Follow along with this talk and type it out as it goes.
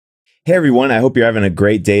Hey everyone, I hope you're having a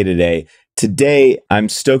great day today. Today, I'm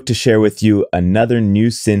stoked to share with you another new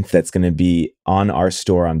synth that's going to be on our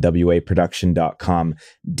store on waproduction.com,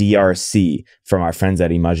 DRC, from our friends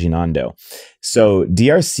at Imaginando. So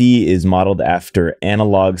DRC is modeled after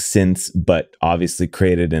analog synths, but obviously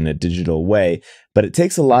created in a digital way. But it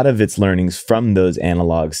takes a lot of its learnings from those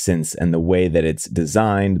analog synths and the way that it's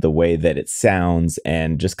designed, the way that it sounds,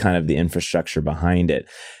 and just kind of the infrastructure behind it.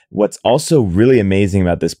 What's also really amazing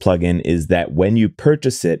about this plugin is that when you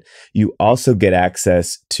purchase it, you also get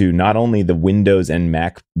access to not only the Windows and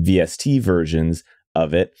Mac VST versions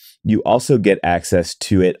of it, you also get access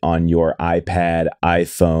to it on your iPad,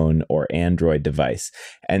 iPhone, or Android device.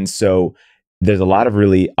 And so there's a lot of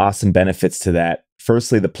really awesome benefits to that.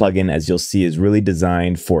 Firstly, the plugin, as you'll see, is really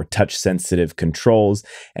designed for touch-sensitive controls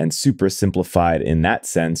and super simplified in that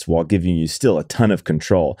sense while giving you still a ton of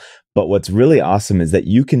control. But what's really awesome is that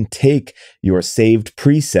you can take your saved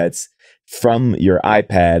presets from your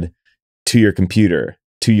iPad to your computer,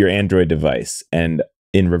 to your Android device, and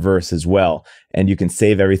in reverse as well. And you can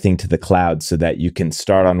save everything to the cloud so that you can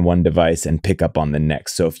start on one device and pick up on the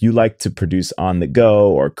next. So if you like to produce on the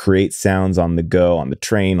go or create sounds on the go, on the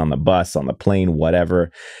train, on the bus, on the plane,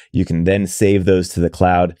 whatever, you can then save those to the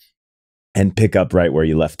cloud and pick up right where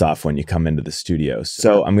you left off when you come into the studio.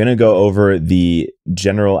 So I'm going to go over the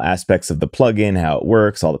general aspects of the plugin, how it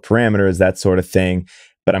works, all the parameters, that sort of thing.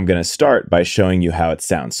 But I'm going to start by showing you how it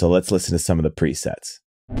sounds. So let's listen to some of the presets.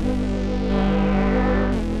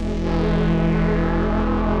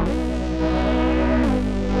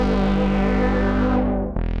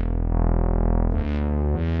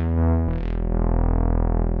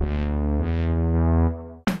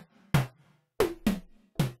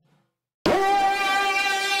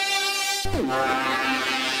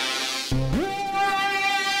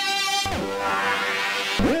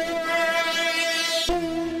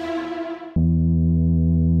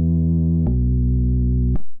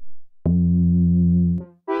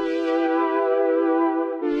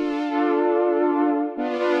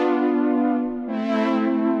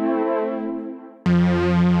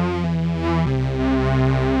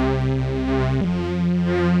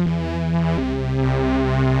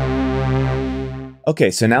 Okay,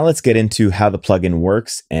 so now let's get into how the plugin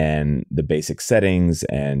works and the basic settings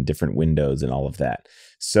and different windows and all of that.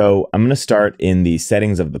 So I'm going to start in the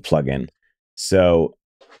settings of the plugin. So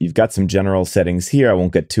you've got some general settings here I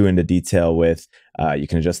won't get too into detail with. You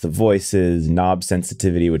can adjust the voices, knob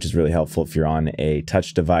sensitivity, which is really helpful if you're on a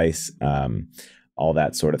touch device, all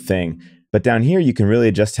that sort of thing. But down here, you can really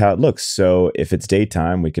adjust how it looks. So if it's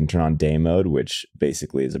daytime, we can turn on day mode, which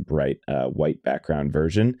basically is a bright white background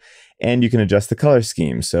version. And you can adjust the color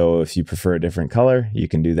scheme. So if you prefer a different color, you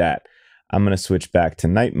can do that. I'm going to switch back to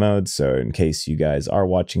night mode. So in case you guys are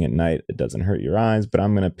watching at night, it doesn't hurt your eyes, but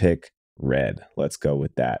I'm going to pick red. Let's go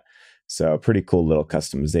with that. So pretty cool little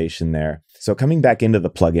customization there. So coming back into the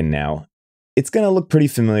plugin now, it's going to look pretty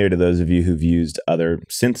familiar to those of you who've used other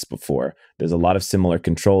synths before. There's a lot of similar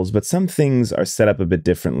controls, but some things are set up a bit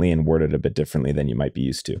differently and worded a bit differently than you might be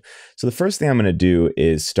used to. So the first thing I'm going to do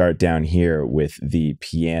is start down here with the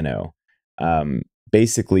piano.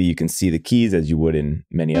 Basically, you can see the keys as you would in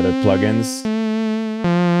many other plugins.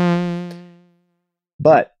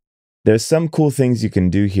 But there's some cool things you can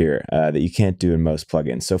do here that you can't do in most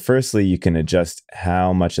plugins. So firstly, you can adjust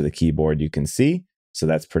how much of the keyboard you can see. So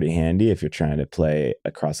that's pretty handy if you're trying to play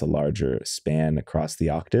across a larger span across the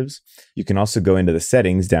octaves. You can also go into the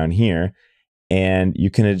settings down here and you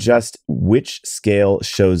can adjust which scale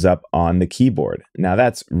shows up on the keyboard. Now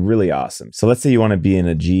that's really awesome. So let's say you want to be in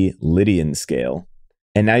a G Lydian scale.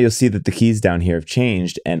 And now you'll see that the keys down here have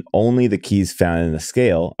changed and only the keys found in the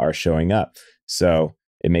scale are showing up. So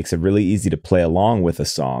it makes it really easy to play along with a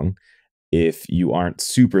song if you aren't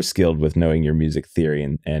super skilled with knowing your music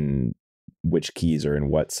theory and which keys are in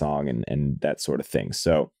what song and that sort of thing.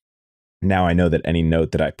 So now I know that any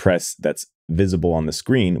note that I press that's visible on the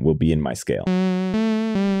screen will be in my scale.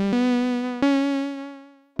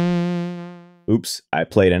 Oops, I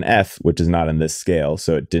played an F, which is not in this scale,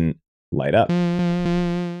 so it didn't light up.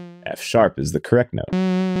 F sharp is the correct note.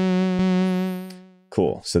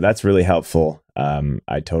 Cool, so that's really helpful.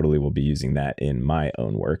 I totally will be using that in my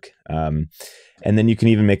own work. And then you can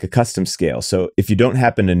even make a custom scale. So if you don't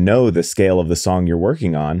happen to know the scale of the song you're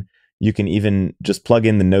working on, you can even just plug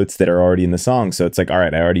in the notes that are already in the song. So it's like, all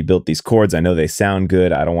right, I already built these chords. I know they sound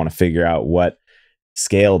good. I don't want to figure out what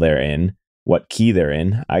scale they're in, what key they're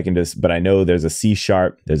in. I can just, but I know there's a C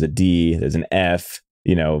sharp, there's a D, there's an F,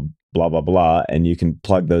 you know, blah, blah, blah. And you can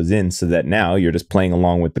plug those in so that now you're just playing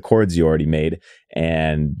along with the chords you already made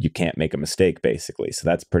and you can't make a mistake, basically. So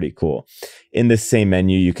that's pretty cool. In this same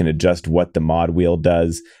menu, you can adjust what the mod wheel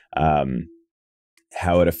does,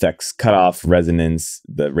 how it affects cutoff, resonance,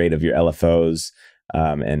 the rate of your LFOs,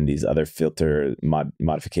 and these other filter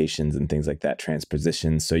modifications and things like that,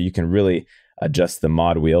 transpositions. So you can really adjust the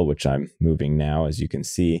mod wheel, which I'm moving now, as you can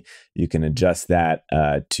see. You can adjust that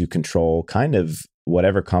to control kind of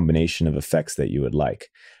whatever combination of effects that you would like.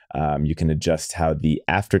 You can adjust how the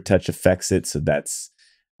aftertouch affects it, so that's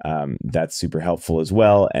super helpful as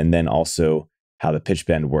well. And then also how the pitch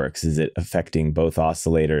bend works. Is it affecting both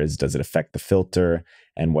oscillators? Does it affect the filter?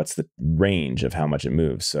 And what's the range of how much it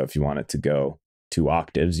moves? So if you want it to go 2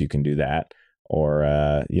 octaves, you can do that, or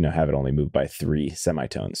have it only move by 3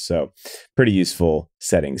 semitones. So pretty useful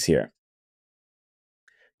settings here.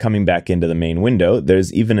 Coming back into the main window,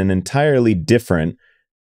 there's even an entirely different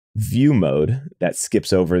view mode that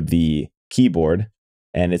skips over the keyboard,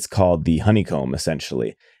 and it's called the honeycomb,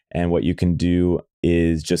 essentially. And what you can do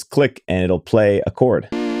is just click and it'll play a chord.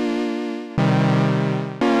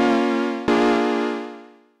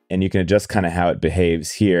 And you can adjust kind of how it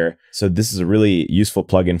behaves here. So this is a really useful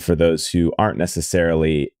plugin for those who aren't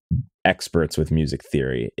necessarily experts with music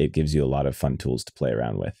theory. It gives you a lot of fun tools to play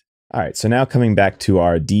around with. All right, so now coming back to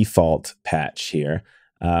our default patch here,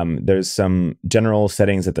 there's some general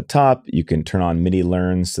settings at the top. You can turn on MIDI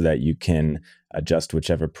learn so that you can adjust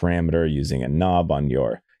whichever parameter using a knob on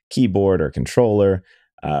your keyboard or controller.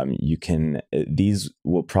 These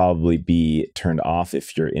will probably be turned off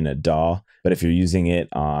if you're in a DAW, but if you're using it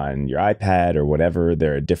on your iPad or whatever,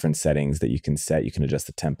 there are different settings that you can set. You can adjust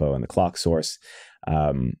the tempo and the clock source.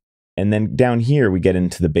 And then down here, we get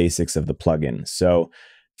into the basics of the plugin. So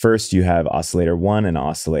first you have oscillator 1 and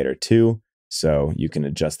oscillator 2. So you can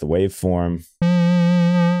adjust the waveform,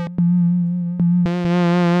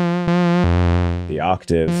 the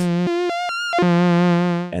octave,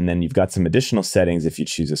 and then you've got some additional settings if you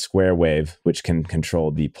choose a square wave, which can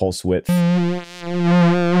control the pulse width, an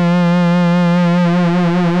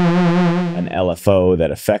LFO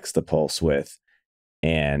that affects the pulse width,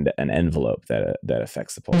 and an envelope that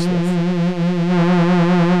affects the pulse width.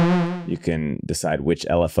 You can decide which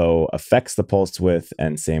LFO affects the pulse width,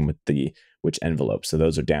 and same with which envelope. So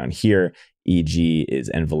those are down here. EG is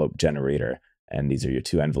envelope generator, and these are your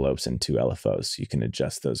 2 envelopes and 2 LFOs. So you can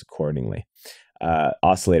adjust those accordingly.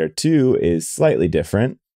 Oscillator 2 is slightly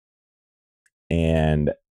different,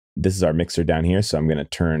 and this is our mixer down here, so I'm going to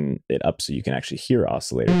turn it up so you can actually hear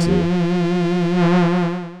oscillator 2.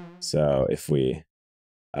 So if we,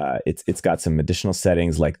 it's got some additional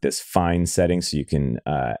settings like this fine setting, so you can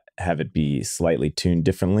have it be slightly tuned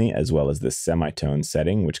differently, as well as this semitone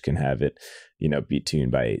setting, which can have it, be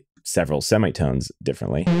tuned by several semitones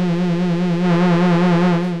differently.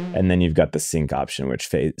 And then you've got the sync option, which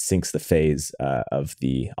syncs the phase of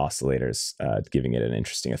the oscillators, giving it an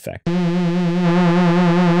interesting effect.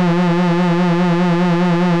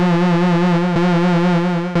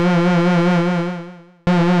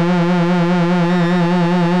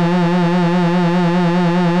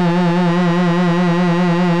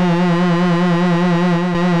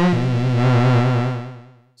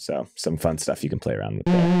 So some fun stuff you can play around with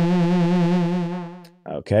there.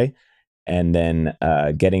 Okay. And then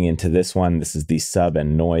getting into this one, this is the sub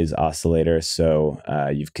and noise oscillator. So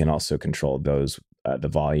you can also control those, the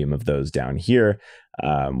volume of those down here.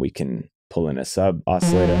 We can pull in a sub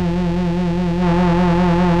oscillator.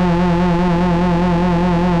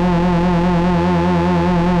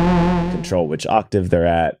 Control which octave they're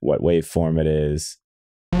at, what waveform it is.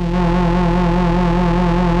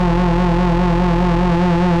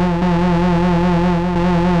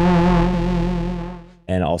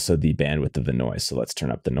 And also the bandwidth of the noise. So let's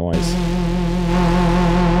turn up the noise.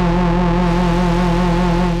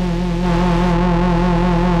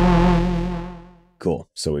 Cool.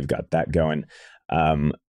 So we've got that going.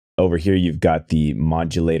 Over here, you've got the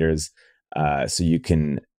modulators. So you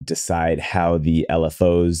can decide how the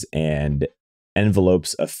LFOs and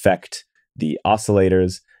envelopes affect the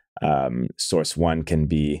oscillators. Source 1 can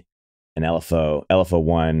be an LFO, LFO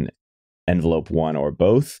 1, envelope 1, or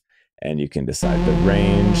both. And you can decide the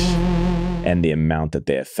range and the amount that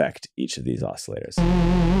they affect each of these oscillators.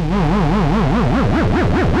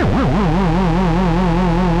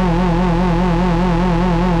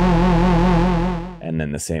 And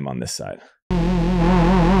then the same on this side.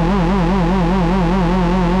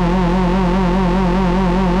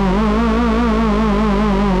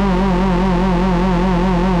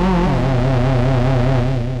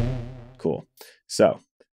 Cool. So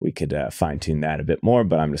we could fine tune that a bit more,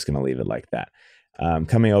 but I'm just going to leave it like that.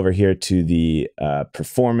 Coming over here to the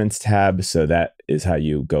performance tab. So that is how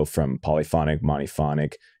you go from polyphonic,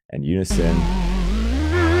 monophonic, and unison.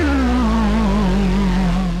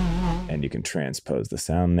 And you can transpose the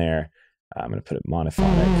sound there. I'm going to put it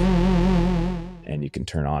monophonic. And you can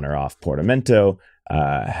turn on or off portamento,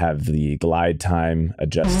 have the glide time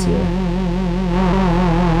adjust here.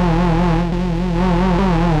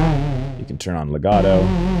 You can turn on legato.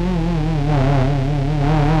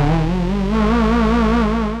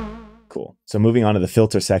 Cool. So moving on to the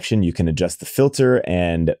filter section, you can adjust the filter,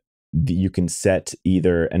 and you can set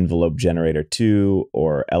either envelope generator 2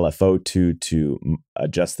 or LFO 2 to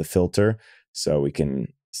adjust the filter. So we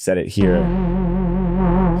can set it here.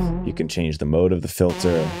 You can change the mode of the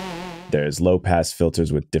filter. There's low pass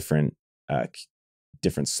filters with different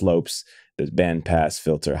slopes. There's band pass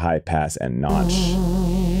filter, high pass, and notch.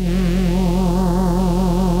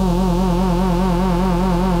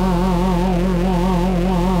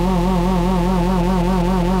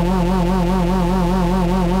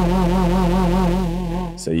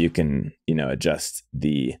 So you can, adjust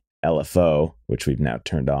the LFO, which we've now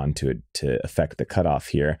turned on to affect the cutoff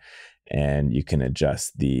here. And you can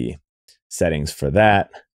adjust the settings for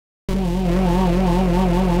that.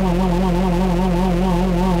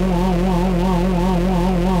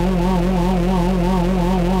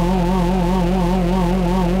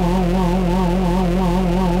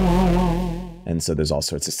 And so there's all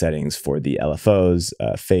sorts of settings for the LFOs,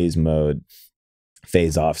 phase mode,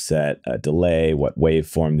 phase offset, delay, what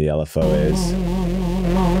waveform the LFO is,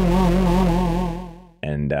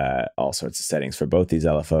 and all sorts of settings for both these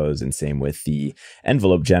LFOs. And same with the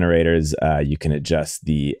envelope generators. You can adjust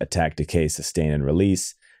the attack, decay, sustain, and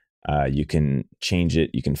release. You can change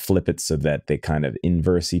it. You can flip it so that they kind of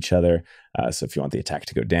inverse each other. So if you want the attack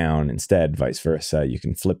to go down instead, vice versa, you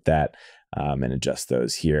can flip that and adjust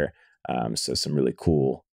those here. So some really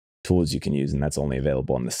cool tools you can use, and that's only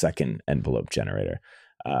available on the second envelope generator.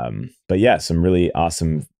 But yeah, some really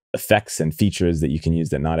awesome effects and features that you can use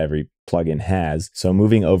that not every plugin has. So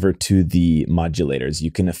moving over to the modulators,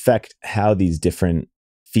 you can affect how these different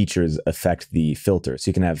features affect the filter. So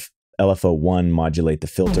you can have LFO1 modulate the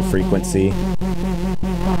filter frequency.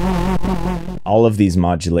 All of these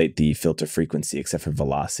modulate the filter frequency except for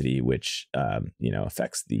velocity, which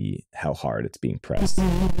affects how hard it's being pressed.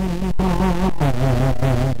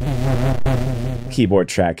 Keyboard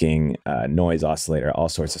tracking, noise oscillator, all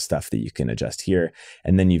sorts of stuff that you can adjust here.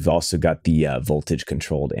 And then you've also got the voltage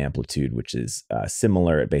controlled amplitude, which is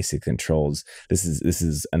similar. It basically controls. This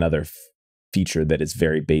is another feature that is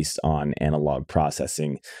very based on analog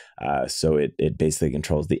processing. So it basically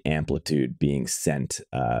controls the amplitude being sent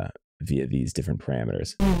via these different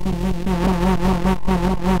parameters.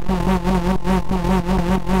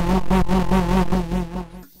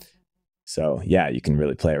 So yeah, you can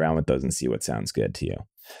really play around with those and see what sounds good to you.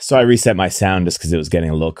 So I reset my sound just because it was getting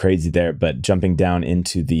a little crazy there, but jumping down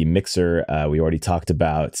into the mixer, we already talked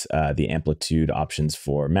about the amplitude options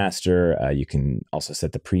for master. You can also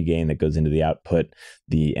set the pre-gain that goes into the output,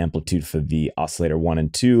 the amplitude for the oscillator 1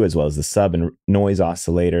 and 2, as well as the sub and noise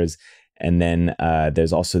oscillators. And then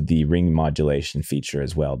there's also the ring modulation feature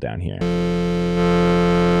as well down here.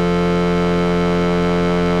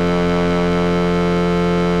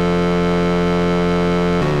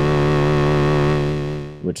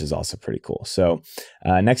 Which is also pretty cool. So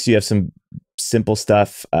next you have some simple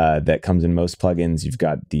stuff that comes in most plugins. You've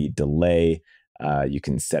got the delay. You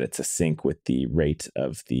can set it to sync with the rate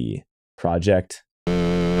of the project.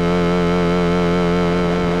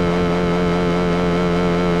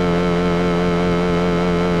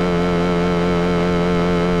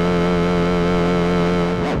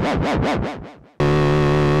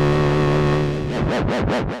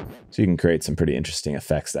 So you can create some pretty interesting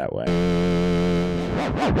effects that way.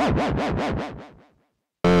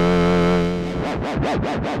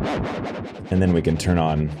 And then we can turn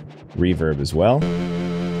on reverb as well.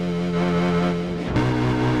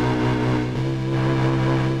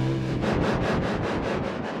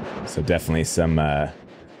 So definitely some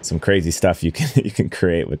crazy stuff you can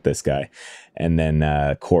create with this guy. And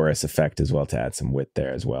then chorus effect as well to add some width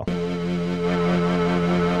there as well.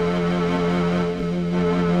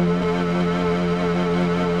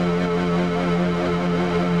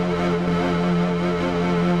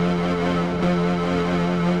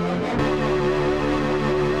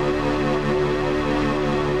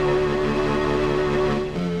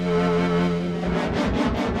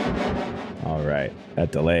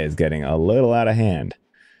 That delay is getting a little out of hand.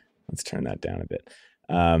 Let's turn that down a bit.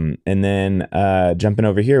 And then jumping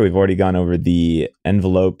over here, we've already gone over the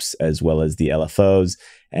envelopes as well as the LFOs.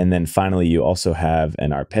 And then finally, you also have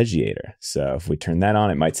an arpeggiator. So if we turn that on,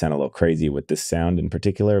 it might sound a little crazy with this sound in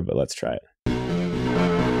particular, but let's try it.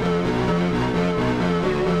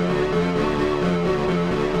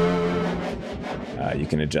 You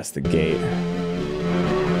can adjust the gate.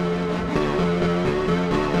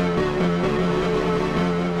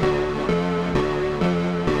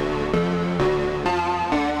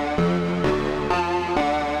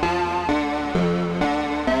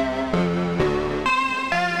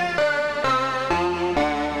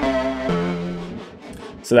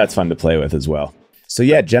 So that's fun to play with as well. So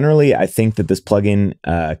yeah, generally, I think that this plugin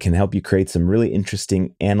can help you create some really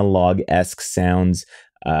interesting analog-esque sounds,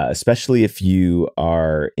 especially if you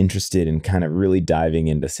are interested in kind of really diving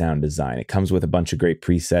into sound design. It comes with a bunch of great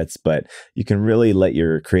presets, but you can really let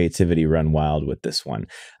your creativity run wild with this one.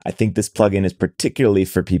 I think this plugin is particularly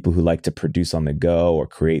for people who like to produce on the go or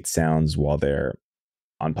create sounds while they're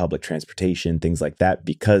on public transportation, things like that,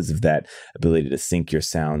 because of that ability to sync your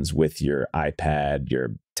sounds with your iPad,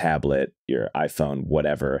 your tablet, your iPhone,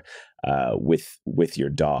 whatever, with your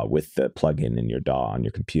DAW, with the plugin in your DAW on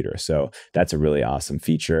your computer. So that's a really awesome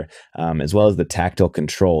feature, as well as the tactile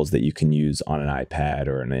controls that you can use on an iPad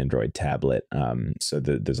or an Android tablet. So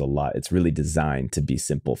there's a lot. It's really designed to be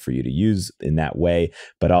simple for you to use in that way,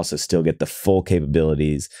 but also still get the full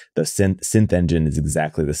capabilities. The synth engine is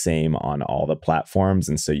exactly the same on all the platforms,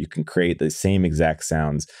 and so you can create the same exact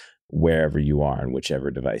sounds wherever you are and whichever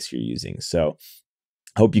device you're using. So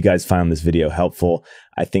hope you guys found this video helpful.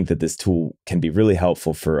 I think that this tool can be really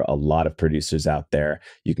helpful for a lot of producers out there.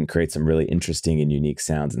 You can create some really interesting and unique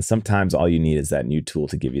sounds, and sometimes all you need is that new tool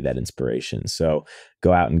to give you that inspiration. So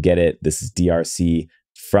go out and get it. This is DRC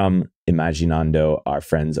from Imaginando, our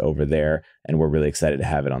friends over there, and we're really excited to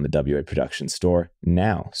have it on the WA Production Store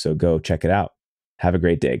now. So go check it out. Have a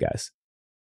great day, guys.